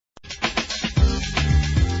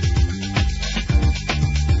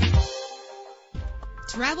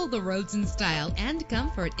Travel the roads in style and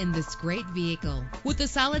comfort in this great vehicle. With a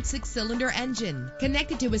solid 6-cylinder engine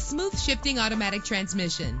connected to a smooth shifting automatic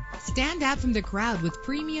transmission. Stand out from the crowd with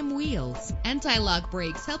premium wheels. Anti-lock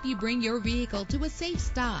brakes help you bring your vehicle to a safe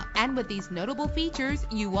stop. And with these notable features,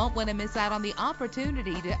 you won't want to miss out on the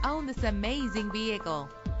opportunity to own this amazing vehicle.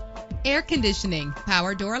 Air conditioning,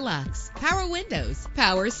 power door locks, power windows,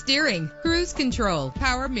 power steering, cruise control,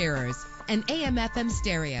 power mirrors, an AM/FM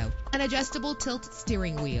stereo, an adjustable tilt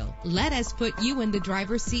steering wheel. Let us put you in the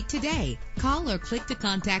driver's seat today. Call or click to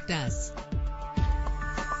contact us.